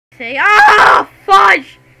anything. Ah,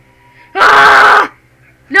 fudge! Ah!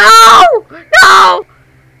 No! No!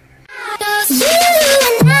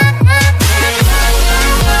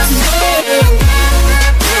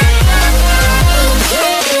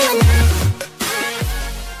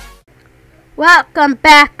 Welcome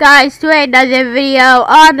back, guys, to another video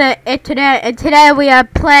on the internet, and today we are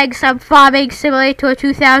playing some Farming Simulator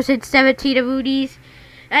 2017 Rudies,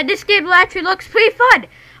 and this game actually looks pretty fun.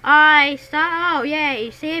 Oh,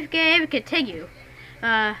 yay, save game, continue.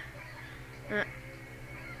 That's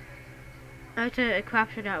a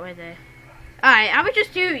corruption out right there. Alright, I would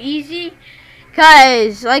just do easy,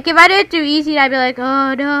 cause, like, if I didn't do easy, I'd be like,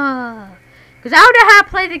 oh no. Cause I don't know how to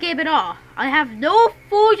play the game at all. I have no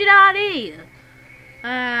functionality.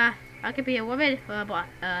 I could be a woman or a boy.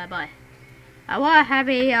 I want to have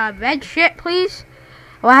a red ship, please.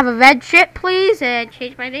 I want to have a red ship, please, and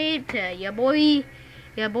change my name to your boy,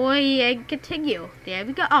 and continue. There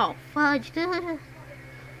we go. Oh, fudge. Alright,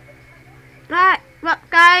 well,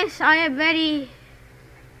 guys, I am ready.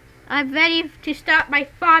 I'm ready to start my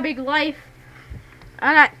farming life.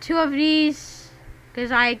 I got 2 of these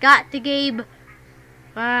because I got the game.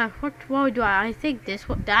 What do I think this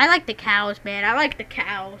one. I like the cows, man. I like the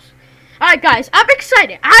cows. Alright, guys, I'm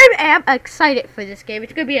excited. I am excited for this game.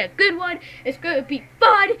 It's gonna be a good one. It's gonna be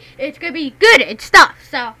fun. It's gonna be good and stuff.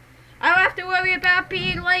 So I don't have to worry about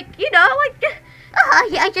being like, you know, like,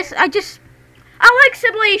 yeah, I like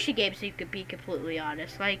simulation games, to be completely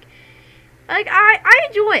honest. Like I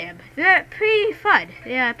enjoy them. They're pretty fun.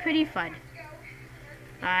 Yeah, pretty fun.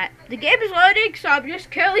 The game is loading, so I'm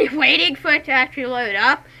just currently waiting for it to actually load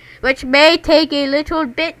up, which may take a little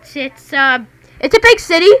bit. It's a big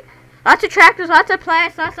city, lots of tractors, lots of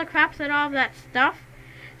plants, lots of crops, and all of that stuff.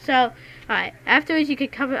 So, alright, afterwards you can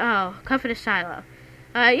cover the silo.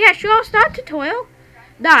 Yeah, sure, I'll start tutorial.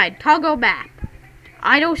 9, toggle map.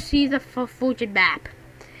 I don't see the Fujian map,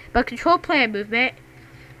 but control player movement.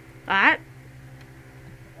 Alright.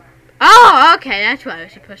 Oh, okay, that's what I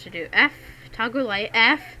was supposed to do. F. Toggle light,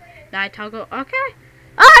 F, 9 toggle, okay.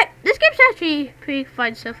 Alright, this game's actually pretty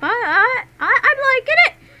fun so far. I'm liking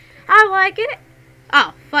it. I'm liking it.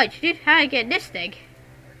 Oh, fudge, dude, how do I get this thing?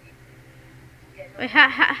 Wait,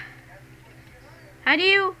 how do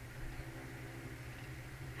you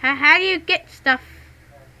get stuff?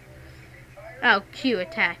 Oh, Q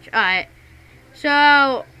attach. Alright.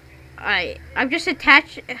 So, alright, I'm just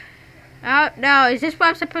attached. Oh, no, is this what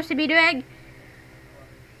I'm supposed to be doing?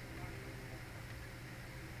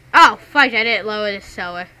 Oh, fudge, I didn't lower the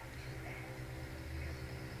solar.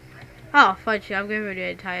 Oh, fudge, I'm going to do the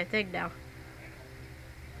entire thing now.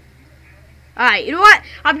 Alright, you know what?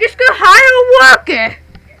 I'm just going to hire a worker.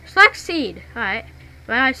 Select seed. Alright.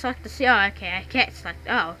 Why do I select the seed? Oh, okay, I can't select.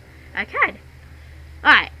 Oh, I can.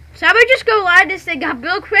 Alright, so I'm going to just go line this thing up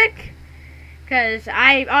real quick, because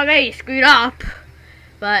I already screwed up.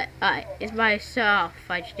 But, alright, it's my... Oh,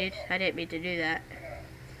 fudge, dude. I didn't mean to do that.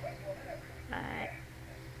 Alright.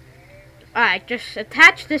 Alright, just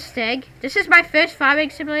attach this thing. This is my first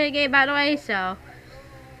farming simulator game, by the way, so...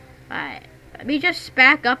 Alright, let me just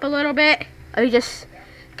back up a little bit. Let me just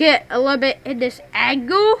get a little bit in this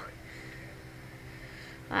angle.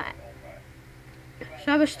 Alright.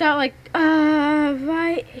 So I'm gonna start like,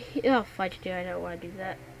 right... Oh, fudge, dude, I don't want to do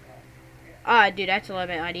that. Oh, dude, that's a little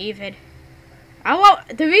bit uneven.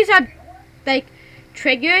 The reason I'm, like,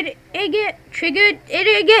 triggered it,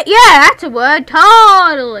 yeah, that's a word,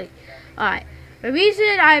 totally. Alright, the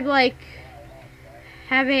reason I'm, like,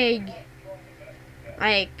 having,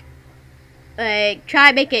 like, try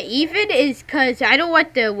to make it even is because I don't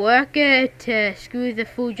want the worker to screw the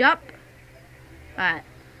food up. Alright,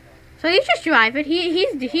 so he's just driving,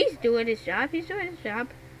 he's doing his job,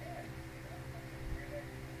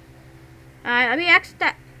 Alright, let me exit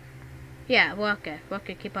that. Yeah, worker,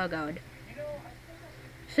 keep on going.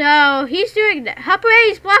 So, he's doing that. Upper A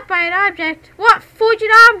is blocked by an object. What? Forged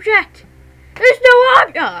object! There's no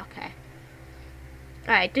object! Oh, okay.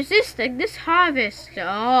 Alright, there's this thing, this harvest.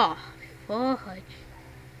 Oh, fudge.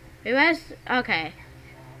 Okay.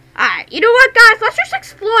 Alright, you know what, guys? Let's just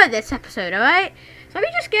explore this episode, alright? So, let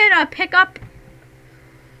me just get a pickup.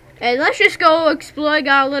 And let's just go exploring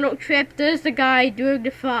our little trip. There's the guy doing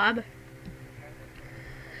the farm.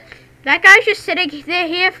 That guy's just sitting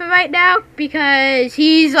here for right now because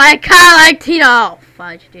he's like kind of like, you know, oh,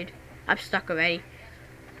 fudge, dude. I'm stuck already.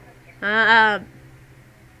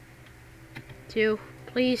 2,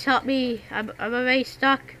 please help me. I'm already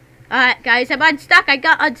stuck. Alright, guys, I'm unstuck. I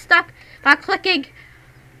got unstuck by clicking.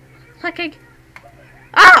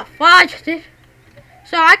 Oh, fudge, dude.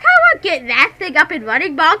 So I kind of want to get that thing up and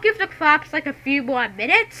running, but I'll give the crops like a few more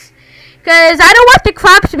minutes. Because I don't want the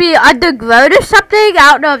crops to be underground or something.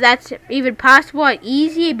 I don't know if that's even possible or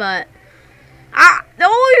easy, but the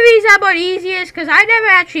only reason I'm on easy is because I never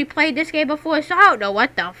actually played this game before, so I don't know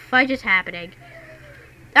what the fudge is happening.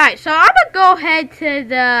 Alright, so I'm going to go ahead to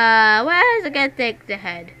the... Where is it going to take the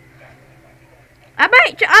head? I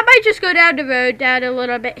might just go down the road down a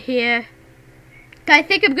little bit here. I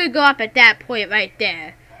think I'm going to go up at that point right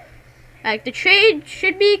there. Like, the train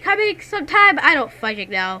should be coming sometime. I don't fudging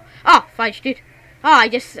know. Oh, fudge, dude. Oh,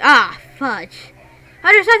 fudge.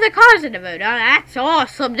 Oh, there's other cars in the road. Oh, that's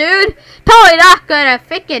awesome, dude. Totally not gonna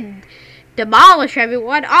freaking demolish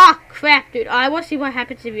everyone. Oh, crap, dude. Oh, I want to see what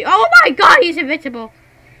happens to me. Oh, my God, he's invincible.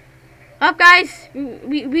 Oh, guys,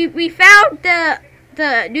 we found the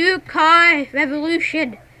new car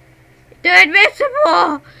revolution. They're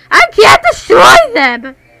invincible. I can't destroy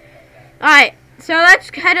them. Alright, so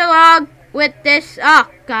let's head along with this.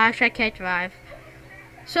 Oh, gosh, I can't drive.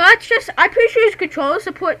 So let's just, I'm pretty sure it's controller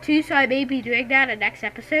support too, so I may be doing that in the next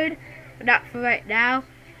episode. But not for right now.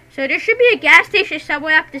 So there should be a gas station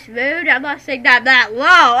somewhere up this road. I'm not saying that I'm that low.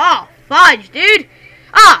 Oh, fudge, dude.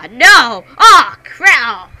 Oh, no. Oh,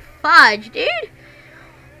 crap. Oh, fudge, dude.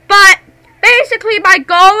 But basically my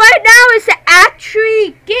goal right now is to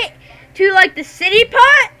actually get to like the city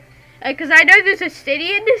part. Because I know there's a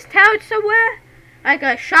city in this town somewhere. Like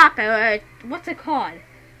a shop, what's it called?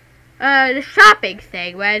 The shopping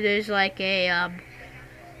thing where there's like a,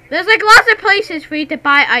 there's like lots of places for you to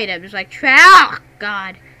buy items. Like, oh,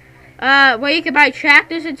 God. Where you can buy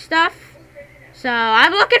tractors and stuff. So,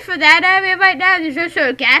 I'm looking for that area right now. There's also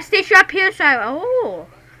a gas station up here, so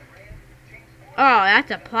oh, that's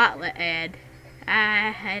a plotlet ad.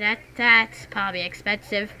 That's probably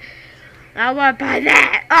expensive. I want to buy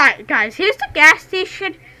that. Alright, guys, here's the gas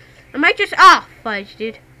station. I might just, oh, fudge,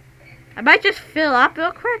 dude. I might just fill up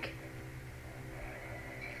real quick.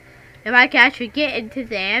 If I can actually get into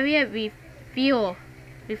the area, refuel.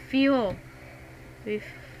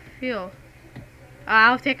 Oh, I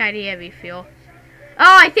don't think I need a refuel.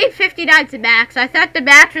 Oh, I think 59's the max. I thought the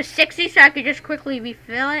max was 60, so I could just quickly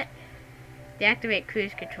refill it. Deactivate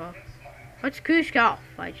cruise control. What's cruise control? Oh,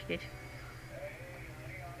 fudge, dude.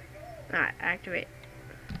 Alright,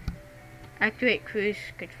 activate cruise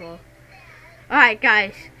control. Alright,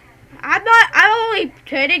 guys. I'm only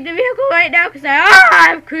turning the vehicle right now because I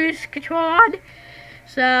have cruise control on.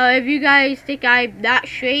 So, if you guys think I'm not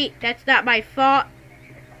straight, that's not my fault.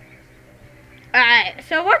 Alright,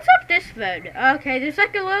 so what's up this road? Okay, there's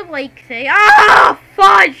like a little lake thing. Ah,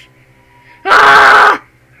 fudge! Ah!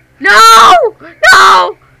 No!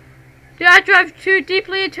 No! Do not drive too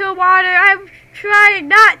deeply into the water. I'm trying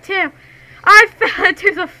not to. I fell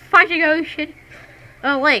into the fucking ocean.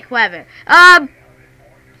 Oh, lake, whatever.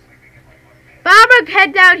 But I'm gonna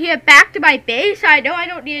head down here back to my base. I know I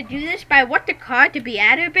don't need to do this, but I want the car to be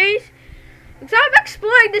at our base. So I'm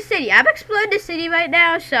exploring the city. I'm exploring the city right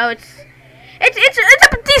now, so it's a decent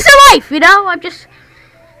life, you know. I'm just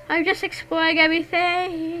exploring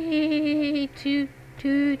everything.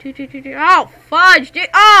 Oh, fudge, dude.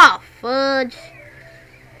 Oh, fudge.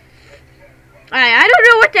 Alright, I don't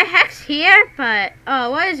know what the heck's here, but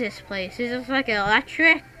oh, what is this place? Is this like an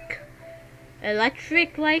electric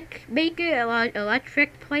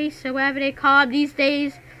place or whatever they call them these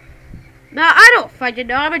days? No, I don't fudge it.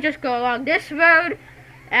 No, I'm gonna just go along this road.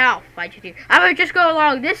 Oh, fudge it. I'm gonna just go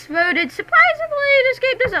along this road, and surprisingly, this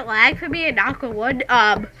game doesn't lag for me. And knock on wood.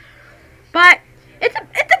 But it's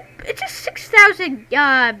a 6,000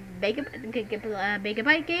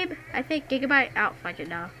 megabyte game. I think gigabyte. Oh, fudge it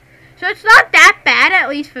now. So it's not that bad, at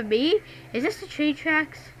least for me. Is this the train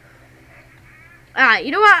tracks? Alright,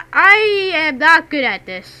 you know what? I am not good at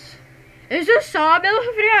this. There's a sawmill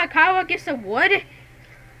over there. I kind of want to get some wood.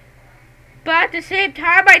 But at the same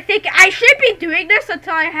time, I think I should be doing this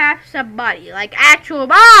until I have some money. Like actual,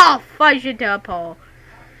 oh, fudge into a pole.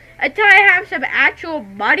 Until I have some actual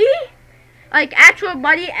money. Like actual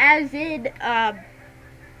money as in, like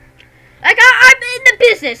I'm in the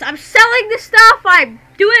business. I'm selling this stuff. I'm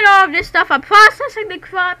doing all of this stuff. I'm processing the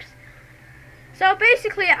crops. So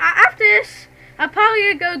basically, after this, I'm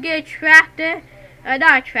probably gonna go get a tractor.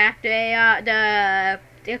 Not a tractor,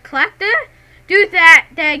 the collector. Do that,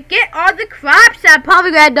 then get all the crops. I'm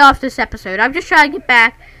probably gonna end off this episode. I'm just trying to get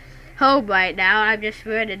back home right now. I'm just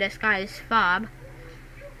ruining this guy's farm.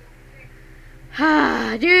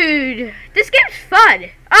 Dude, this game's fun.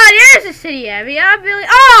 Oh, there's a city area. I'm really.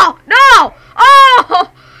 Oh no! Oh,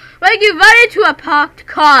 when you run into a parked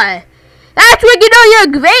car. That's when you know you're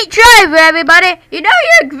a great driver, everybody. You know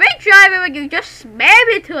you're a great driver when you just slam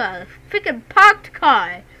into a freaking parked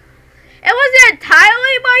car. It wasn't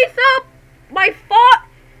entirely my fault,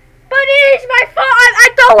 But it is my fault. I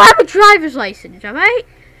don't have a driver's license, alright?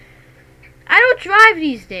 I don't drive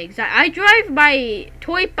these things. I drive my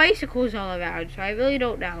toy bicycles all around, so I really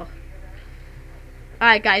don't know.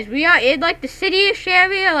 Alright, guys, we are in, like, the city-ish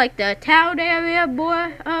area, like, the town area,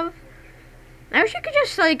 more of. I wish you could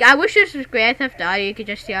just, like, I wish this was Grand Theft Auto. You could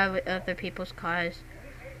just see other people's cars.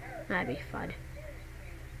 That'd be fun.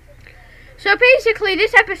 So, basically,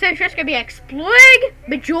 this episode is just gonna be exploring,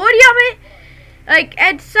 majority of it. Like,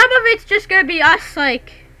 and some of it's just gonna be us,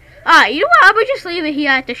 like, you know what, I'm gonna just leave it here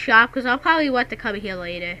at the shop, because I'll probably want to come here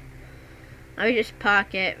later. Let me just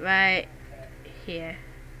park it right here.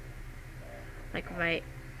 Like, right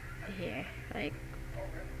here. Like,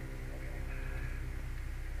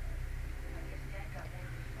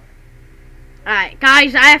 alright,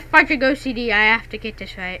 guys, I have fucking OCD, I have to get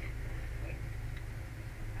this right.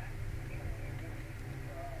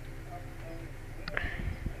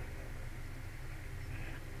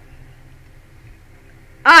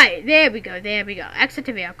 Alright, there we go. Exit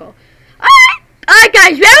the vehicle. Alright,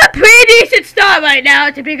 guys, we have a pretty decent start right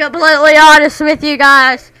now, to be completely honest with you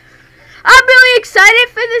guys. I'm really excited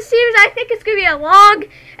for this series. I think it's going to be a long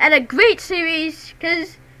and a great series,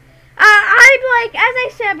 because I'm like, as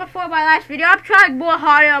I said before my last video, I'm trying more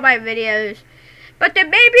harder on my videos. But there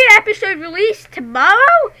may be an episode released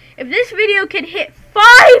tomorrow if this video can hit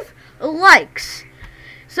 5 likes.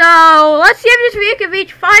 So, let's see if this video can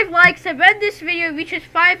reach 5 likes, and when this video reaches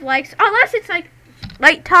 5 likes, unless it's like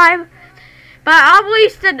night time, but I'll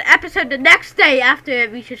release the episode the next day after it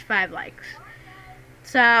reaches 5 likes.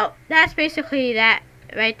 So, that's basically that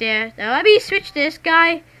right there. Now, let me switch this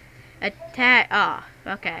guy. Attack, oh,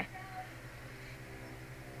 okay.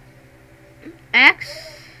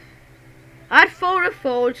 X, unfold the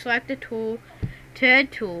fold, select the tool, turn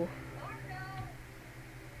tool.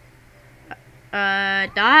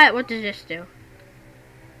 Dot, what does this do?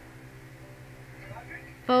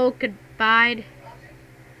 Fold combine.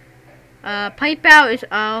 Pipe out is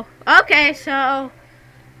O. Okay, so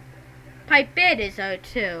pipe in is O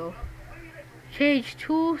too. Change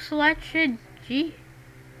tool selection G.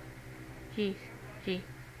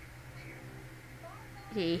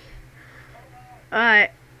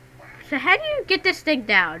 Alright. So how do you get this thing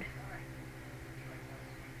down?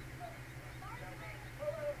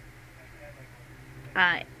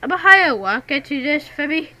 Alright, I'm gonna hire a worker to do this for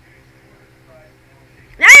me.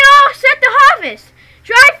 Now you all set the harvest.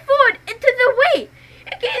 Drive forward into the wheat.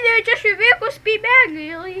 You can either adjust your vehicle speed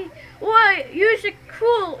manually or use a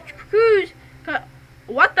cruise.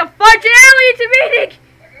 What the fudge aliens are reading?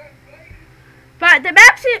 But the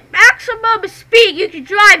maximum speed you can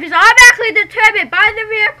drive is automatically determined by the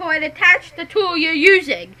vehicle and attached to the tool you're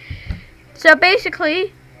using. So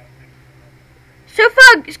basically, so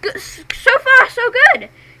far so good.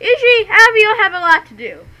 Usually, however, you'll have a lot to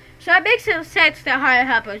do. So it makes sense to hire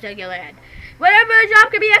helpers on your land. Whenever a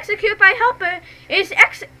job can be executed by helper, it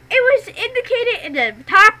was indicated in the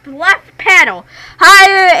top left panel.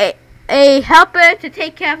 Hire a helper to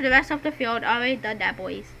take care of the rest of the field. Already done that,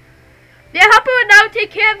 boys. The helper will now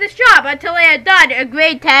take care of this job until they are done. A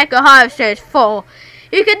grain tank or harvester is full.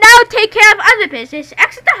 You can now take care of other business.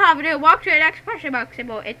 Exit the harvester and walk to the next question mark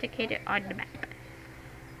symbol indicated on the map.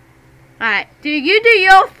 Alright, do you do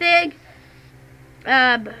your thing?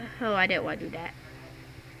 Oh, I didn't want to do that.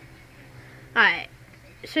 Alright,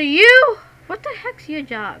 so you, what the heck's your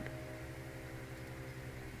job?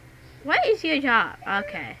 What is your job?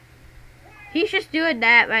 Okay. He's just doing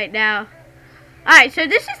that right now. Alright, so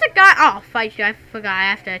this is the guy, oh, fudge, I forgot, I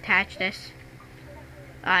have to attach this.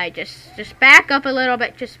 Alright, just back up a little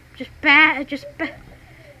bit, just back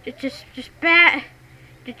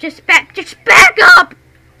up!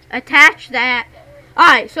 Attach that.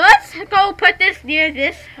 Alright, so let's go put this near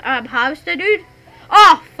this harvester, dude.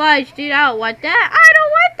 Oh, fudge, dude, I don't want that. I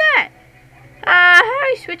don't want that. How do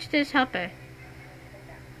I switch this helper?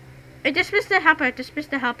 Dismiss the helper. Dismiss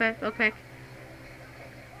the helper real quick.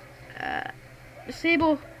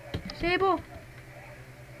 Disable. Disable.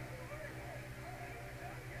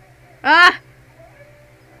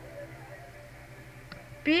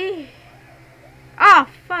 B. Oh,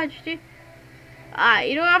 fudge, dude.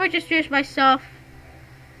 You know what? I'm gonna just do this myself.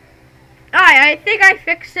 Alright, I think I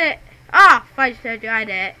fixed it. Oh, fudge, I tried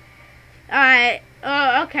it. Alright.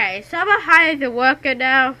 Oh, okay. So I'm gonna hire the worker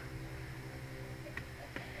now.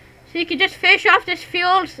 So you can just finish off this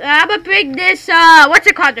field. I'm gonna bring this, what's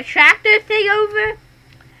it called? The tractor thing over.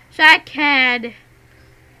 So I can,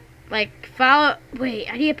 like, follow.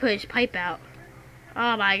 Wait, I need to put his pipe out.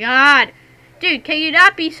 Oh my god. Dude, can you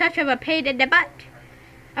not be such of a pain in the butt?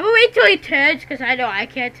 I'm gonna wait till he turns, because I know I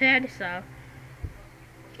can't turn, so.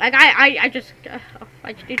 Like, I just, oh,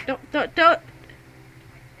 Fudge, dude, don't.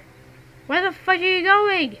 Where the fudge are you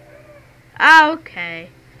going? Ah, okay.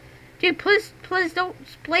 Dude, please don't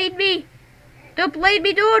blade me. Don't blade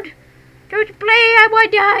me, dude. Don't blade, I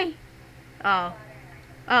might die. Oh.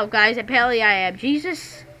 Oh, guys, apparently I am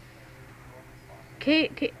Jesus.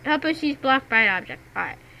 Okay, help us see blocked by an object.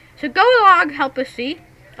 Alright. So go along, help us see.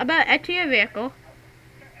 I'm gonna enter your vehicle.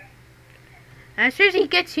 And as soon as he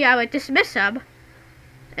gets here, I would dismiss him.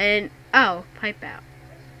 And, oh, pipe out.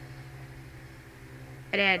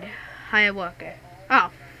 And then hire worker.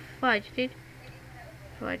 Oh, fudge, dude.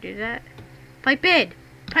 Do I do that? Pipe in.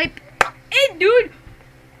 Pipe in, dude.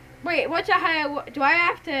 Wait, what's a hire? Do I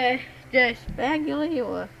have to just manually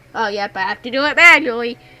or? Oh, yep, I have to do it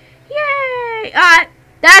manually. Yay!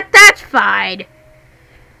 That's fine.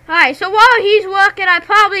 Alright, so while he's working, I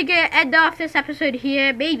probably gonna end off this episode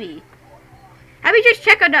here, maybe. Let me just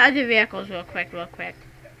check on the other vehicles real quick.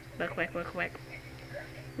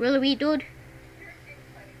 Really, dude?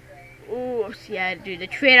 Oops, yeah, dude, the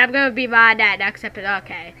train, I'm gonna be on that next episode.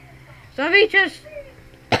 Okay. So let me just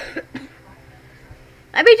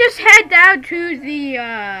head down to the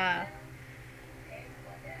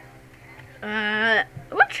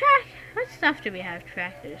what stuff do we have?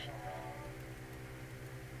 Tractors.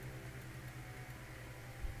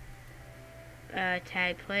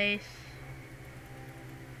 Tag place.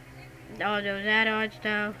 All those add-on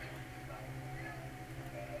stuff.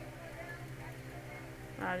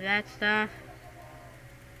 That stuff.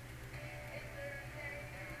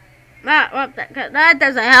 Well, that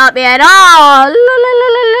doesn't help me at all.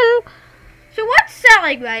 So what's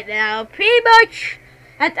selling right now? Pretty much,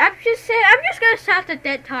 I'm just gonna start the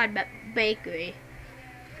Dead Todd Bakery.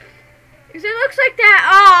 Cause it looks like that.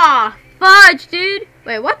 Oh, fudge, dude.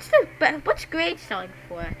 Wait, what's grade selling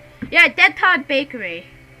for? Yeah, Dead Todd Bakery.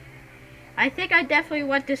 I think I definitely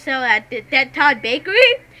want to sell at the Dead Todd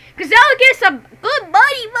Bakery. Cause that'll get some good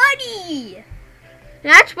money.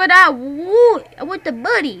 That's what I want. I want the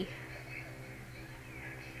money.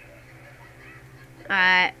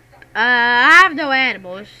 I have no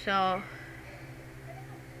animals, so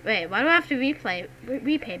wait. Why do I have to repay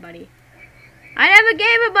money? I never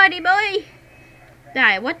gave him money, boy.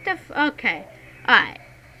 Alright, what the? Okay, alright.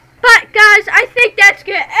 But guys, I think that's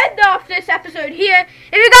gonna end off this episode here.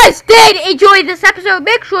 If you guys did enjoy this episode,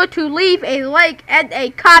 make sure to leave a like and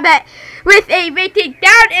a comment with a rating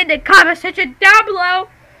down in the comment section down below.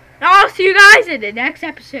 And I'll see you guys in the next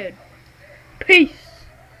episode. Peace.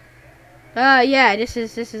 Yeah, this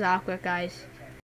is awkward, guys.